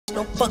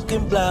No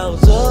fucking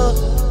blouse up.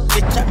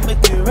 Bitch, I make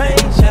it rain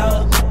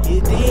shower. You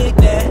dig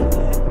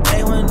that?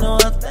 They wanna know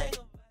a thing.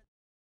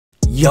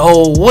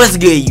 Yo, what's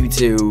good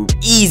YouTube?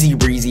 Easy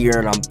Breezy here,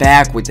 and I'm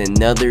back with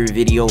another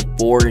video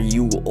for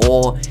you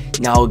all.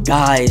 Now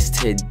guys,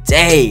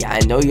 today, I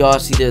know y'all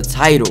see the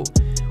title,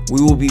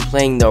 we will be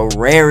playing the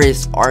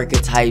rarest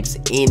archetypes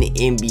in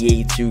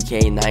NBA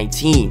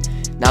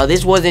 2K19. Now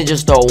this wasn't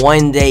just a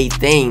one-day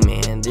thing,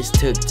 man. This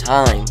took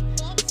time.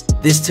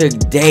 This took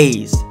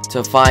days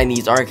to find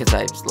these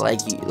archetypes.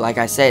 Like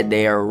I said,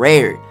 they are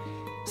rare.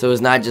 So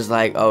it's not just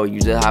like, oh, you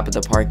just hop at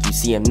the park, you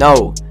see them.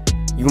 No.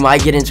 You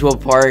might get into a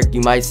park,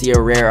 you might see a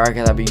rare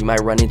archetype, you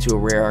might run into a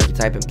rare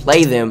archetype and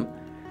play them,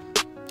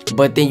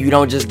 but then you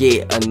don't just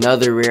get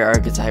another rare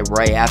archetype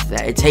right after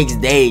that. It takes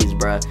days,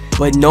 bruh.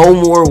 But no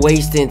more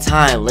wasting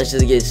time. Let's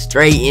just get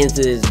straight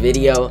into this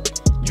video.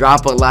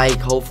 Drop a like,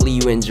 hopefully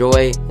you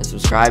enjoy, and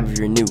subscribe if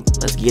you're new.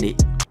 Let's get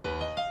it.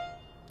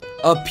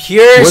 A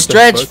pure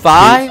stretch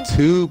 5?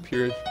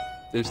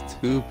 There's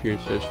two pure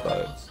stretch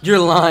 5s. You're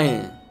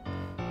lying.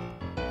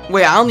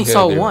 Wait, I only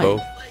saw one.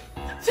 Both.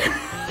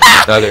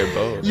 No, they're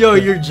both. Yo,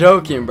 you're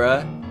joking,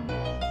 bruh.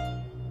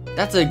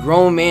 That's a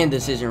grown man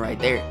decision right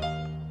there.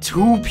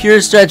 2 pure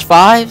stretch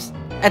 5s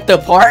at the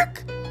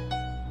park?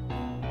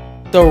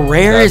 The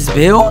rarest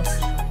build?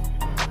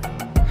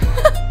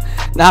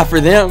 Not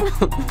for them.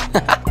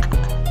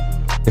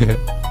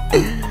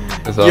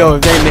 Yo,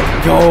 if they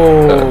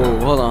yo,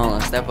 hold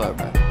on, step up,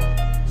 bro.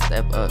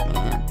 Step up,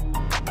 man.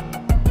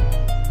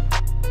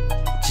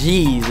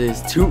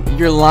 Jesus,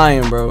 you're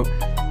lying, bro.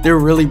 They're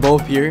really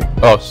both pure.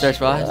 Oh, stretch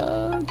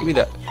 5s? Give me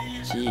that.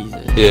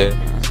 Jesus. Yeah.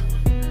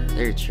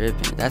 They're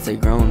tripping. That's a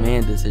grown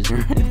man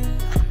decision.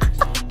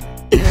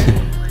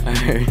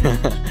 Alright.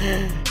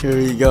 Here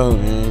we go,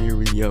 man. Here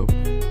we go.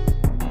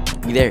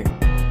 We there.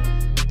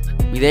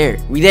 We there.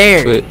 We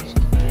there. Wait.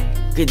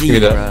 Good deal,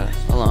 bro.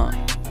 Hold on.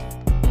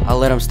 I'll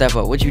let him step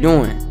up. What you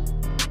doing?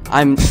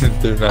 I'm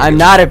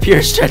not a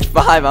pure stretch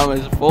 5. I'm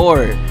a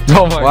 4.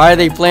 Oh Why are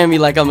they playing me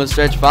like I'm a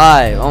stretch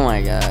 5? Oh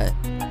my god.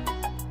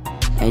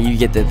 And you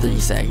get the 3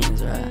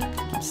 seconds, right?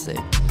 I'm sick.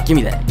 Give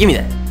me that. Give me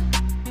that.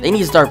 They need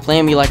to start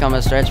playing me like I'm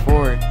a stretch 4.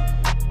 Or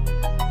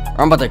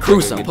I'm about to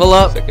cruise them. Pull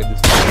up. Dang,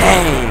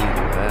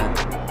 bro.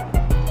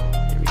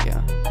 Here we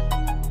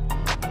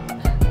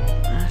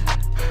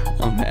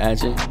go.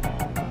 Imagine.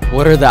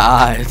 What are the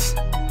odds?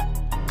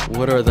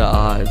 What are the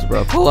odds,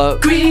 bro? Pull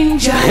up. Green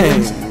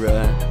Giant. Dang,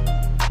 bro.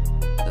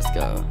 Let's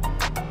go.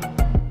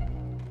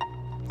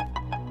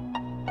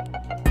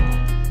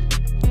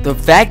 The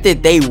fact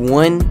that they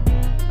won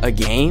a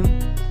game.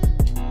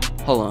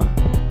 Hold on.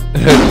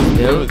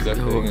 That was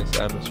definitely against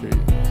amateur.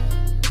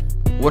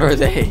 What are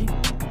they?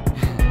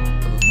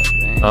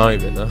 I don't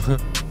even know.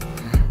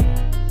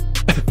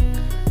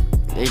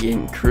 They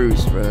getting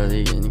cruised, bro.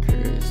 They getting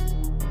cruised.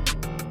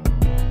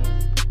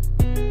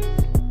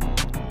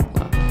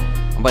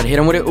 I'm about to hit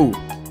him with it. Ooh,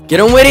 get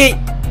him with it.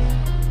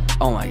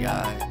 Oh my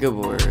god, good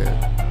boy.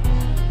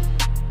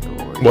 Good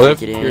boy. What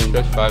if your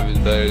stretch 5 is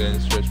better than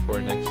stretch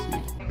 4 next to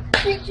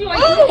you?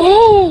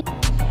 Oh!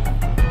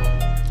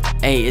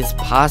 Hey, it's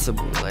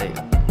possible. Like,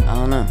 I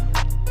don't know.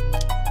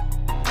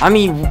 I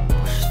mean,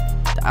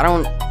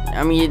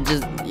 it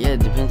just, yeah, it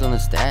depends on the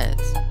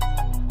stats.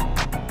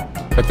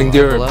 I think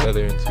they were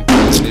better in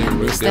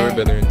 2K. They were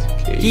better in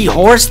 2K. He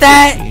horsed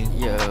that?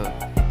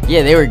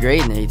 Yeah, they were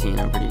great in 18,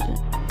 I'm pretty sure.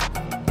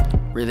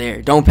 We're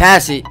there. Don't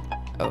pass it.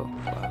 Oh,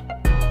 wow.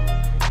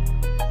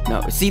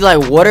 No, see,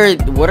 like, what are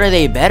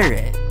they better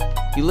at?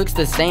 He looks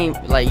the same.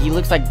 Like, he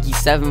looks like he's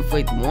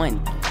 7'1".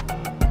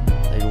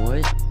 Like,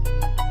 what?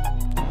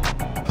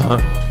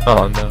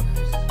 Oh no.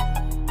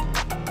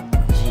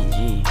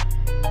 GG.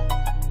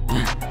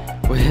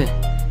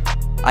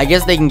 I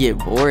guess they can get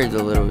boards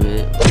a little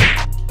bit.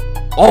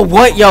 Oh,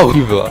 what? Yo!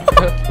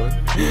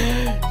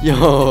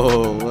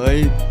 Yo,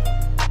 what?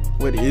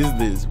 What is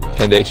this, bro?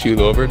 Can they shoot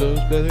over those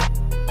better?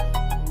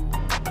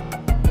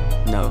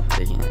 No,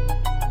 they can't.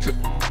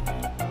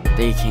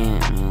 They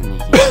can't, man. They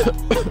can't.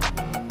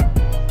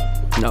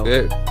 No.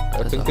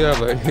 I think they have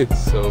like it's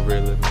so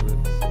rare limits.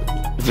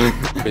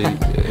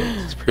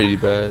 It's pretty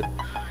bad.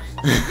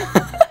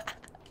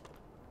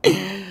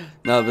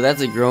 No, but that's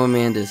a grown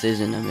man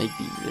decision to make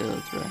these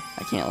builds, bro.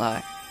 I can't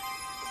lie.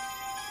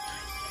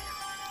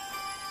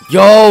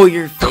 Yo,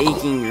 you're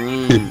faking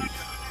green.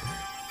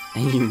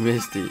 And you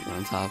missed it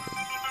on top of it.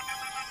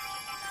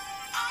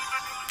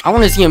 I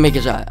want to see him make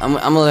a shot. I'm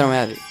gonna let him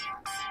have it.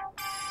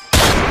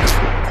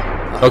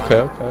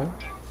 Okay.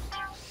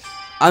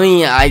 I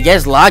mean, I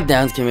guess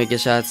lockdowns can make a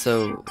shot,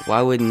 so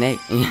why wouldn't they?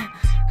 Yeah,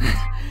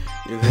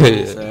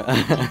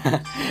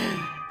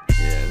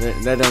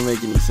 that don't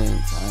make any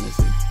sense,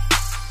 honestly.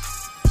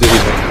 Did he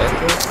make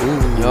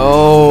that?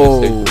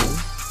 Yo.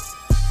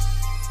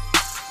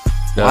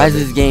 No, why is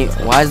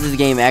this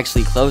game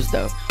actually close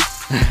though?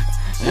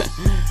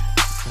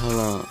 Hold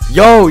on.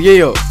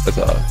 Yo. That's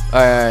all.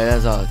 Alright,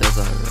 that's all,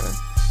 bro.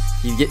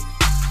 You get.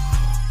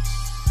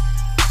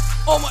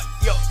 Oh my,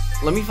 yo.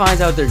 Let me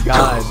find out their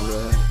guys,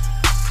 bro.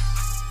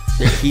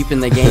 They're keeping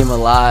the game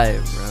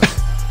alive,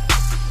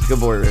 bro. Good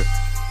boy, Rip.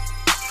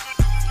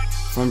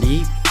 From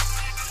deep.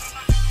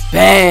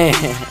 Bang!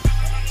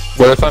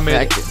 What if I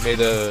made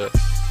a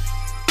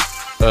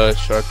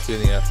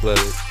sharpshooting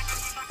athletic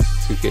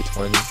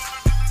 2K20?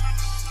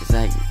 It's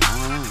like, I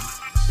don't know.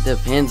 It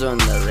depends on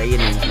the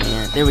ratings,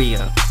 man. There we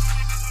go.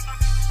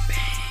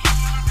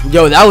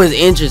 Yo, that was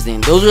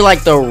interesting. Those are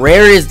like the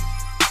rarest,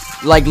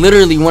 like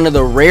literally one of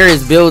the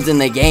rarest builds in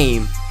the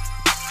game.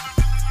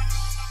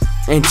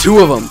 And 2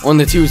 of them on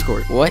the 2s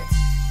court. What?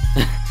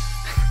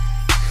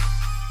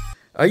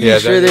 Are you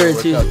sure there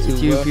were two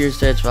pure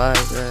stretch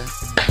 5s, bro?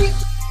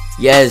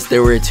 Yes,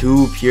 there were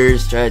 2 pure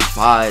stretch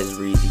 5s,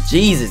 Breezy.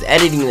 Jesus,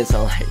 editing this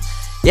all right.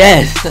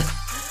 Yes,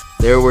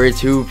 there were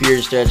 2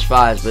 pure stretch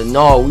 5s. But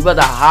no, we about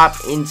to hop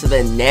into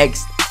the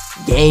next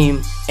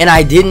game. And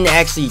I didn't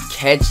actually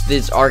catch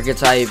this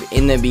archetype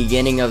in the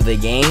beginning of the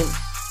game.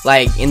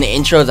 Like, in the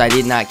intros, I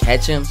did not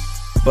catch him.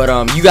 But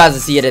you guys will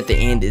see it at the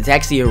end. It's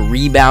actually a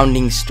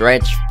rebounding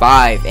stretch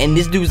 5. And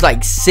this dude's like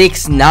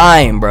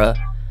 6'9", bruh.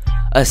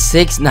 A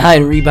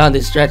 6'9"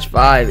 rebounded stretch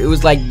 5. It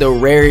was like the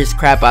rarest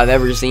crap I've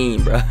ever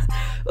seen, bro.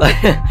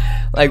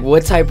 like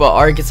what type of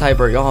archetype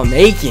are y'all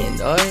making,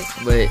 dog?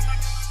 But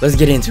let's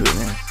get into it,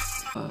 man.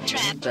 What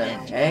the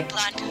heck?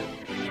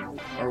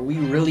 Are we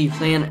really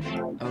playing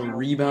a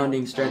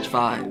rebounding stretch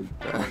 5,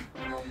 bro?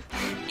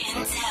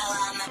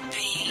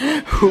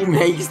 Who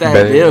makes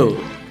that build?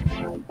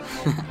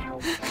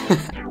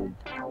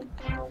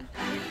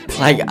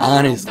 Like,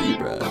 honestly,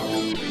 bro.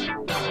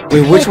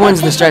 Wait, which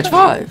one's the stretch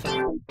 5?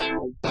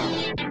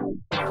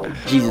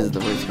 Jesus, the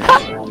first guy.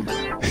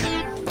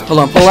 Hold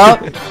on, pull out.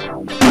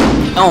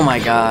 Oh my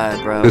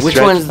god, bro. The which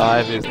stretch one's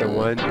 5 is the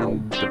one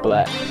in the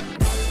black.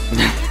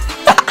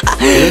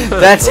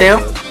 That's him?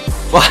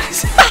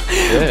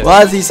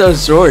 Why is he so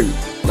short?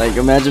 Like,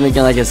 imagine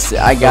making like a...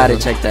 I gotta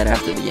check that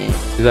after the game.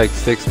 He's like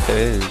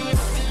 6'10".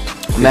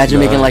 Imagine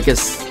making like a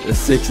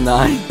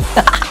 6'9".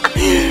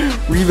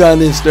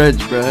 Rebounding stretch,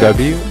 bro.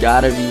 W?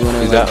 Gotta be one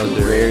of like,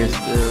 the rarest.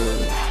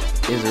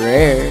 It's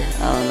rare. I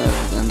don't know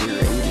if it's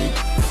underrated.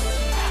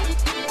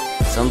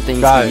 Some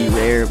things can be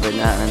rare, but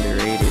not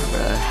underrated,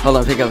 bro. Hold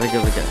on, pick up.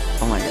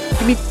 Oh my god.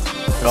 Give me.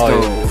 Let's go.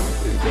 Yeah,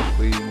 it's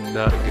definitely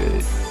not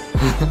good.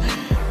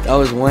 That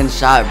was one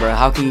shot, bro.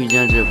 How can you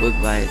judge a book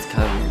by its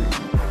cover?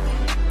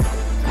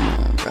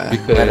 Come on, bro.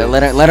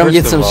 Let him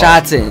get some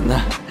shots in.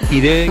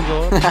 He didn't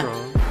go up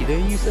strong. He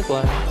didn't use the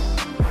glass.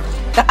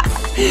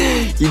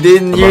 He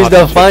didn't use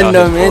the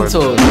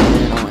fundamentals.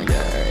 Man. Oh my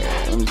god.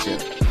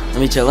 Alright, let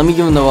me chill. Let me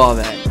give him the ball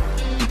back.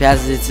 He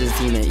passes it to his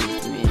teammate.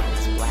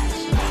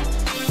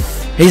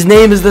 Splash. His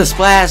name is the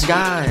Splash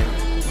God.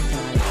 What can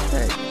I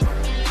expect?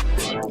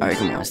 Alright,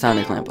 come on. It's time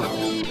to clamp up.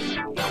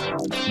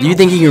 Do you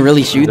think he can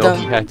really shoot, though?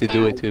 He had to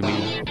do it to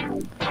me.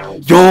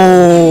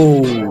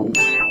 Yo!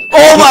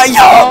 Oh my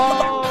god!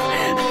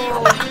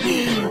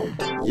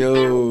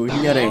 Yo,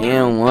 he got an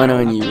M1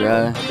 on you,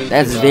 bro.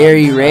 That's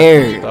very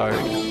rare.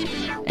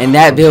 And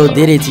that build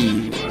did it to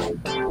you.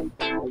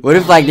 What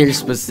if, like, there's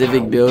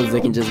specific builds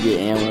that can just get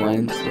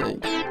M1s,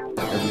 like,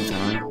 every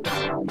time?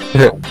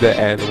 The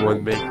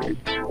N1 maker.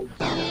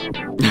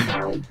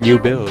 New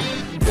build.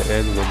 The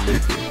N1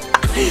 maker.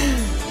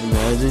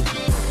 Imagine.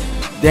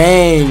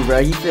 Dang,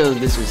 bro, he feels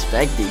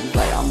disrespected. He's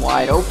like, I'm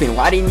wide open.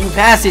 Why didn't you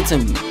pass it to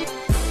me?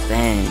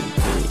 Dang.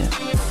 Yeah.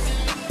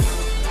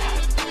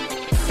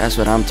 That's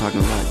what I'm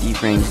talking about.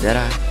 Deep range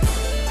Deadeye.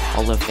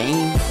 Hall of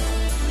Fame.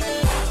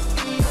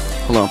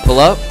 Hold on, pull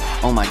up.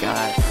 Oh my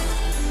god.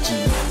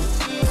 Jeez.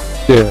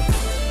 Yeah.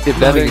 If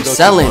that you're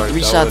selling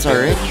 3 shots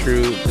already.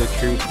 The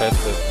true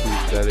test of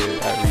who's better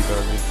at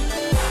rebounding.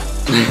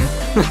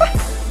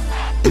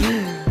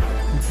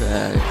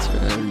 Facts,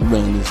 man.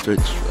 Rebounding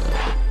stretch.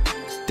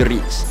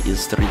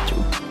 Stretch.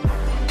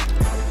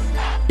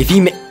 If he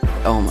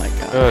oh my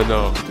god.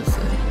 No.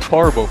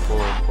 Horrible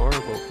form.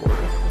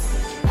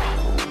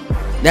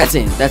 That's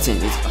in. It's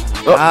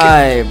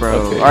hi, bro.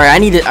 Okay. Alright, I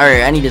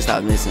need to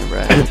stop missing,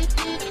 bro.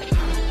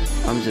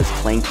 I'm just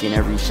clanking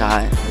every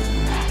shot.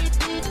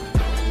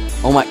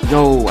 Oh my,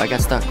 yo, I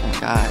got stuck. Oh my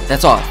god,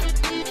 that's off.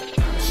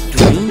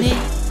 Drained it?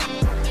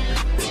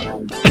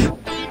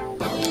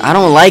 I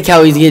don't like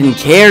how he's getting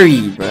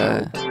carried,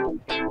 bruh.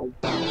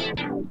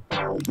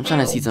 I'm trying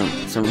to see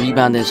some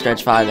rebound and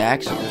stretch 5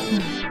 action.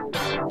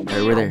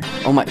 Alright, we're there.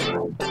 Oh my.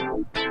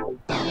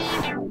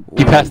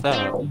 He passed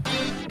out.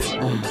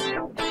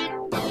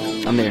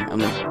 I'm there.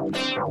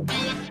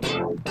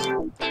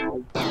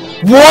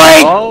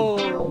 What? Oh.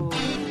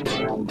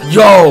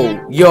 Yo.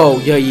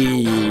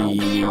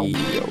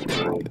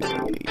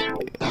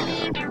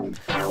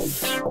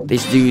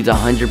 This dude's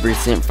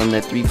 100% from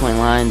the 3-point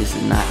line. This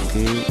is not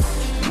good.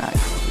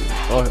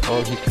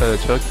 Oh, he's kind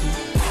of chucky.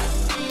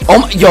 Oh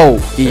my, yo,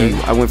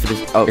 I went for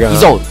this. Oh,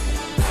 he's old.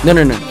 No.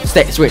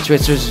 Stay, switch.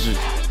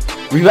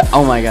 Rebound.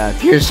 Oh my god,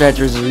 pure stretch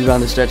versus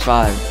rebound to stretch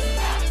 5.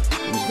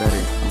 Who's better?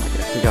 Oh my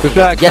god, pick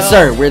up. Yes,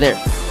 sir. We're there.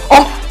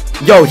 Oh,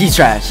 yo, he's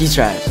trash.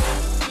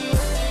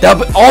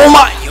 Oh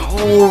my,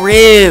 yo,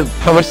 Rib.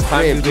 How much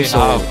time do they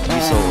have?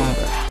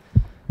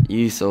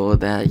 You sold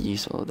that.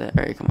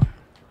 Alright, come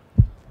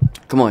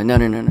on.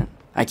 No.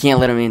 I can't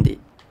let him end it.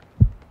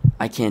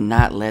 I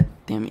cannot let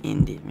them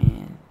end it,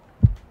 man.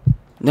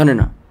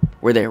 No.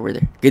 We're there.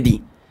 Good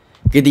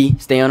D.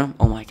 Stay on him.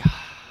 Oh my god.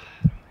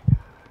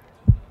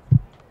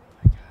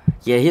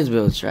 Yeah, his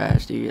build's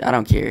trash, dude. I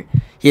don't care.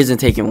 He hasn't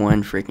taken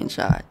one freaking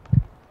shot.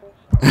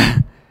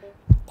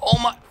 Oh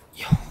my.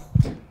 Yo.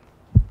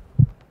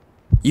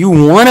 You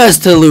want us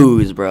to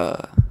lose,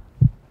 bruh.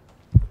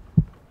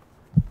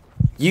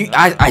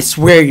 I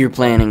swear you're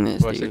planning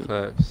this, Watch dude. the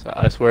clips.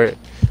 I swear.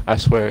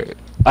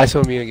 I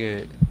saw me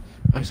again.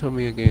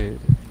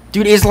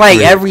 Dude, it's like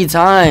every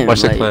time.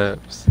 Watch like, the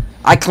clamps.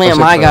 I clamp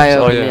my guy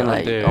up and then I'm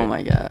like, there. oh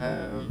my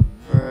god.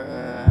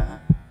 Bruh.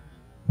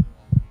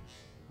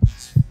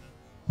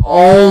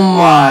 Oh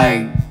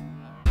my.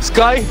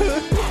 Sky.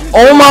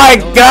 Oh my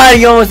god,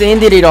 he almost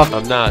ended it off.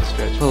 I'm not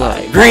stretch. Pull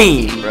up.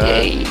 Green,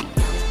 bro.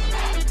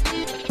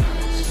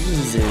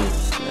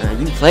 Jesus.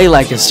 You play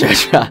like a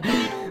stretch five.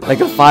 Like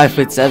a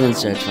 5'7"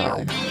 stretch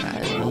five.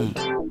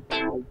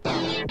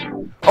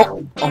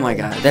 Oh my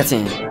god, that's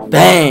in.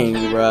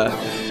 Bang, bro.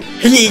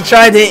 He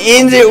tried to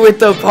end it with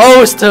the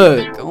post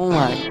hook. Oh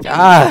my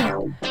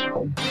god.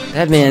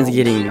 That man's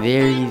getting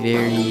very,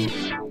 very,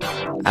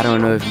 I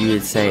don't know if you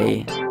would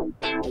say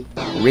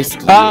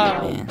risky,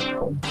 man.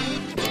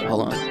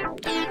 Hold on.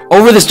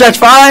 Over the stretch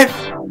five.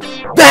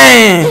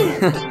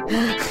 Bang!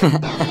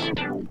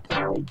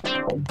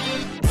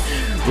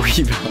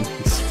 Rebound.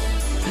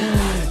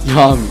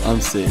 Yo, I'm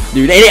sick.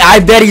 Dude, I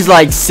bet he's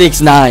like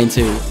 6'9"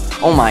 too.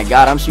 Oh my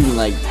god, I'm shooting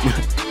like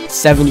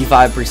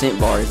 75%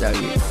 bars out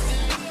here.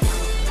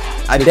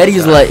 I bet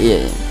he's like,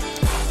 yeah.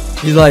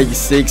 He's like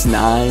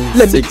 6'9",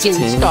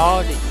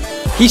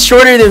 6'10". He's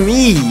shorter than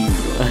me.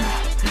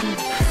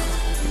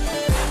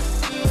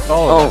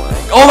 Oh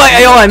my,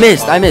 I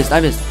missed.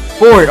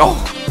 Forward. Oh,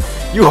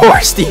 you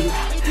horsey.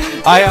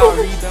 I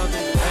rebounded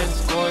and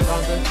scored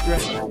on the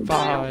stretch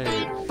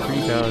 5.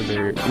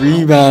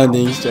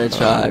 Rebounding stretch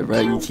 5, bro.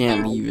 You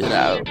can't leave it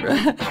out, bro.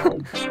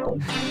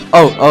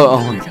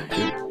 oh my god.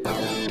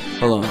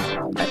 Hold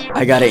on.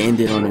 I gotta end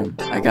it on him.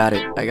 I got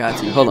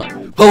you. Hold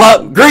on. Pull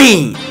up.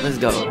 Green. Let's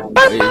go.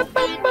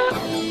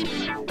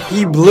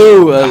 He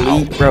blew a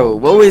lead, bro.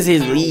 What was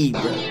his lead,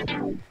 bro?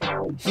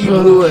 He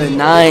blew a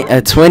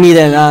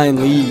 20-9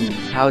 lead.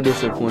 How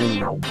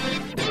disappointing.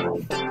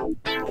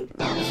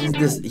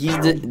 He's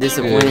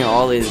disappointing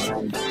all his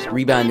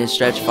rebounding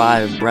stretch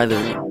 5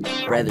 brethren.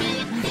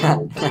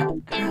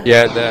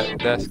 Yeah,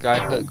 that sky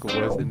hook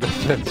wasn't the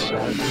best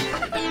shot.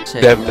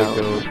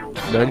 Definitely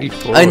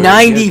 94. A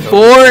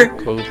 94?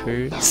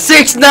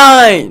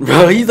 6'9",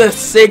 bro. He's a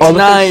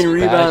 6'9"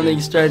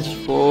 rebounding stretch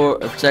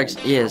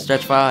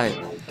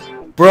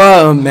 5.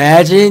 Bro,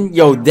 imagine.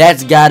 Yo,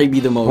 that's gotta be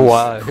the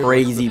most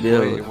crazy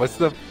build. Wait, what's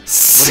the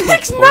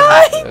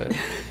 6'9"?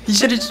 He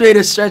should have straight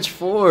a stretch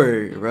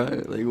 4, bro.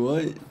 Like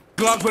what?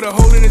 Glock put a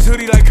hole in his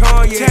hoodie like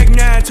Kanye. Tech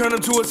 9 turn him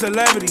to a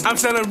celebrity. I'm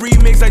selling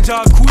remix like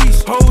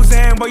Jacquees. Hoes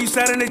and boy, you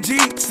sat in the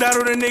Jeep.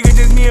 Saddle the nigga,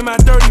 just me and my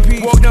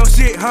 30p. Walk down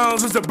shit,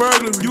 Hans was a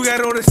burglary. You got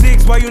all the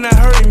 6, why you not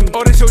hurting me?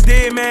 Oh, this your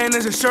dead man,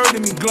 that's a shirt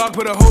to me. Glock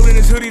put a hole in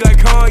his hoodie like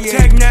Kanye.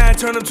 Tech 9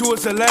 turn him to a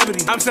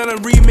celebrity. I'm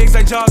selling remix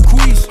like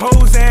Jacquees.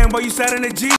 Hoes and boy, you sat in the Jeep.